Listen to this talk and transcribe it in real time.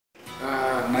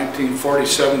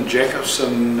1947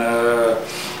 Jacobsen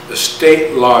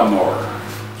estate lawnmower.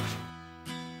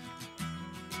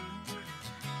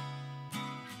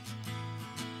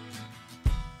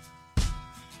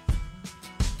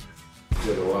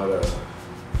 Did a lot of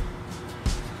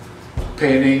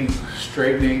painting,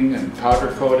 straightening, and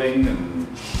powder coating, and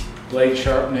blade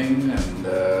sharpening, and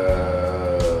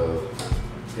the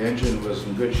engine was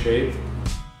in good shape.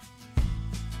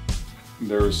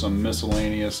 There was some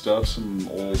miscellaneous stuff, some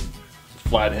old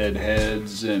flathead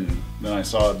heads, and then I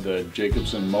saw the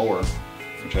Jacobsen mower,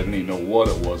 which I didn't even know what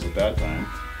it was at that time.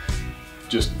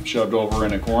 Just shoved over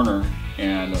in a corner,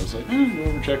 and I was like, go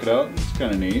over check it out. It's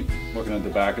kind of neat. Looking at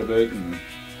the back of it, and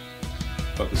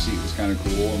thought the seat was kind of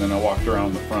cool. And then I walked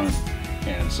around the front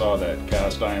and saw that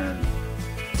cast iron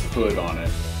hood on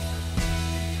it.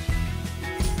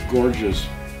 Gorgeous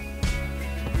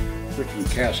freaking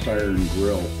cast iron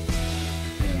grill.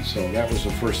 And so that was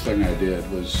the first thing I did,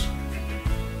 was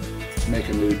make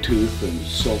a new tooth and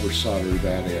silver solder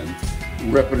that in.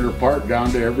 Ripping her apart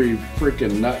down to every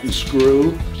freaking nut and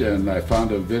screw, and I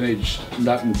found a vintage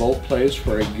nut and bolt place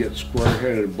where I could get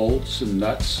square-headed bolts and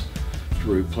nuts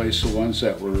to replace the ones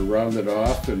that were rounded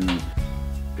off, and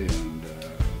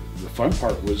the fun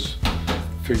part was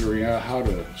figuring out how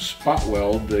to spot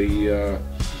weld the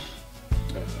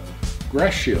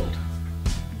grass shield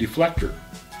deflector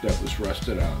that was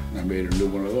rusted out, and I made a new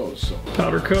one of those. So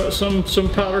powder coat, some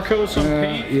powder coat, some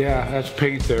paint. Yeah, that's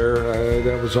paint there.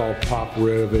 That was all pop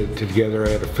riveted together. I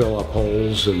had to fill up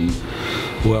holes and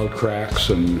weld cracks,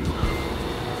 and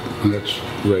that's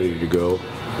ready to go.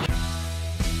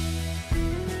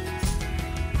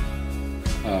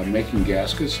 Making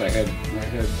gaskets, I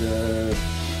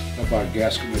bought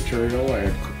gasket material. I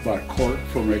had bought cork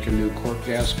for making new cork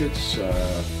gaskets.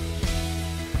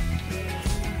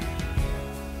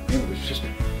 It was just a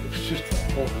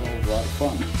whole lot of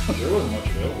fun. There wasn't much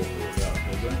available for that,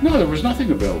 was there? No, there was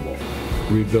nothing available.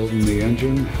 Rebuilding the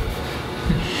engine.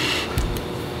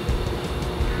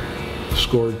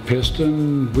 Scored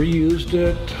piston, reused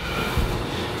it.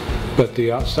 But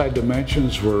the outside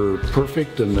dimensions were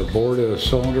perfect, and the bore to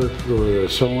cylinder, or the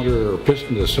cylinder or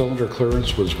piston to cylinder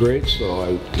clearance was great, so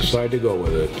I decided to go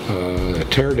with it. The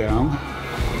tear down,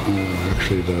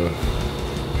 actually the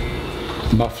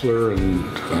muffler and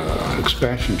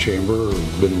expansion chamber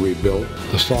have been rebuilt.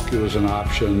 The sulky was an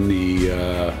option.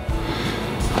 The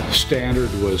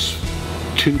standard was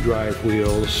 2 drive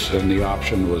wheels, and the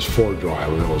option was 4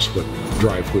 drive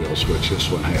wheels, which this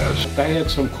one has. I had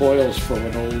some coils from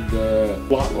an old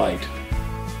lot light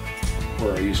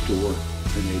where I used to work,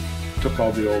 and they took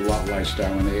all the old lot lights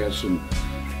down, and they had some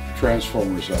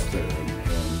transformers up there, and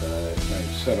I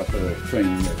set up a thing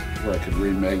where I could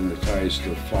remagnetize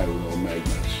the flywheel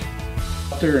magnets.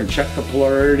 Up there and check the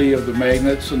polarity of the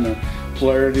magnets and the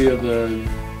polarity of the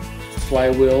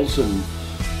flywheels, and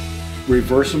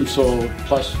reverse them so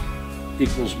plus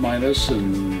equals minus,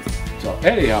 and so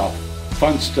anyhow,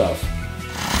 fun stuff.